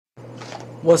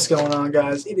What's going on,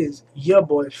 guys? It is your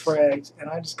boy Frags, and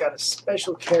I just got a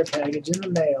special care package in the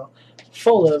mail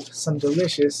full of some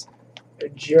delicious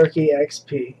jerky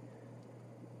XP.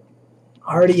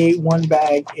 I already ate one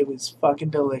bag. It was fucking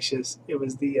delicious. It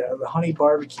was the honey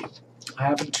barbecue. I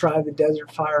haven't tried the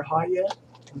Desert Fire Hot yet.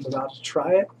 I'm about to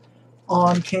try it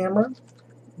on camera.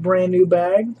 Brand new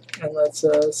bag, and let's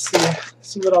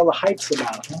see what all the hype's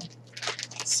about, huh?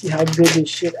 See how good this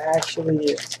shit actually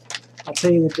is. I'll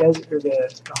tell you,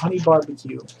 the honey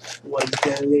barbecue was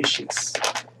delicious.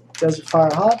 Desert Fire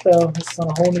Hot, though, it's on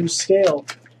a whole new scale.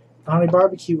 The honey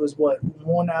barbecue was what,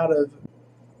 1 out of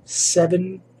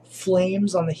 7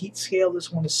 flames on the heat scale.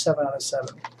 This one is 7 out of 7.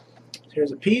 So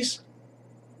here's a piece.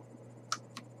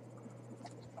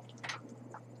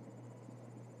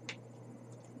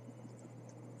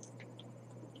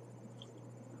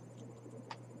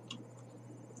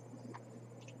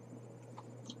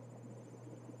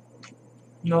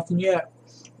 Nothing yet.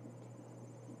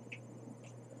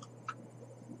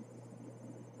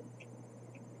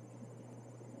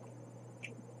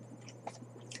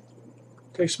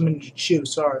 Takes a minute to chew,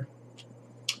 sorry.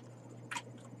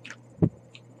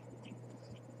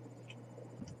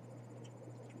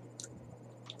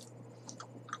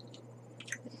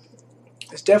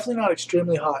 It's definitely not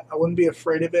extremely hot. I wouldn't be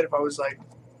afraid of it if I was like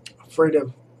afraid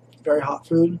of very hot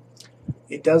food.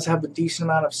 It does have a decent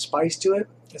amount of spice to it.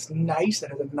 It's nice.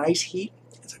 It has a nice heat.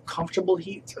 It's a comfortable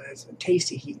heat. So it's a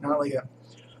tasty heat, not like a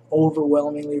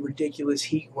overwhelmingly ridiculous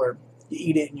heat where you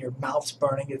eat it and your mouth's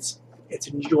burning. It's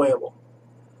enjoyable.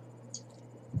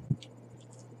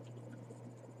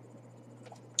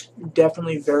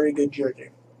 Definitely very good jerky.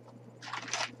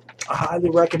 I highly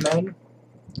recommend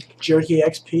Jerky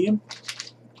XP,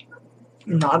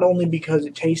 not only because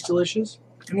it tastes delicious.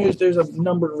 I mean, there's a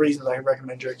number of reasons I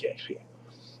recommend Jerky XP.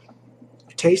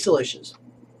 It tastes delicious.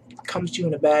 It comes to you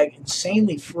in a bag,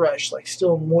 insanely fresh, like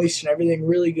still moist and everything,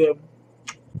 really good.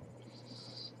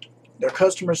 Their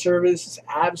customer service is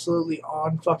absolutely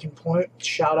on fucking point.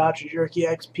 Shout out to Jerky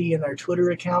XP and their Twitter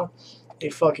account. They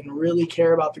fucking really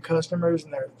care about the customers,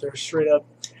 and they're straight up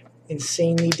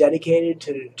insanely dedicated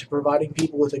to providing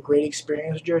people with a great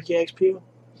experience with Jerky XP.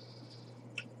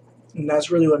 And that's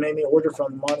really what made me order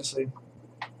from them, honestly.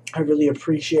 I really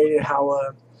appreciated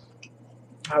how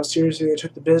seriously they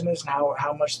took the business and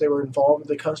how much they were involved with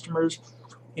the customers.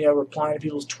 You know, replying to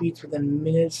people's tweets within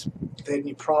minutes. If they had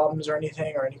any problems or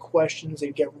anything or any questions,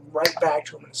 they'd get right back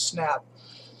to them in a snap.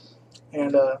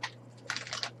 And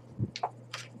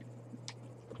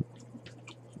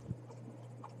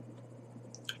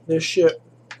this shit,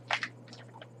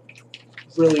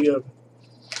 really good.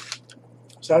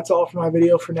 So that's all for my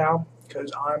video for now,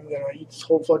 because I'm going to eat this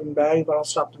whole fucking bag if I don't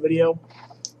stop the video.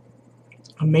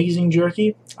 Amazing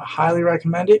jerky. I highly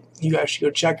recommend it. You guys should go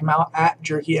check them out at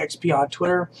JerkyXP on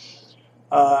Twitter.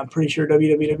 I'm pretty sure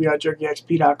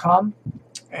www.jerkyxp.com,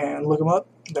 and look them up.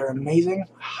 They're amazing.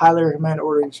 Highly recommend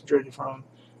ordering some jerky from them.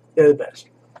 They're the best.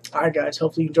 Alright guys,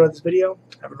 hopefully you enjoyed this video.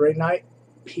 Have a great night.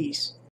 Peace.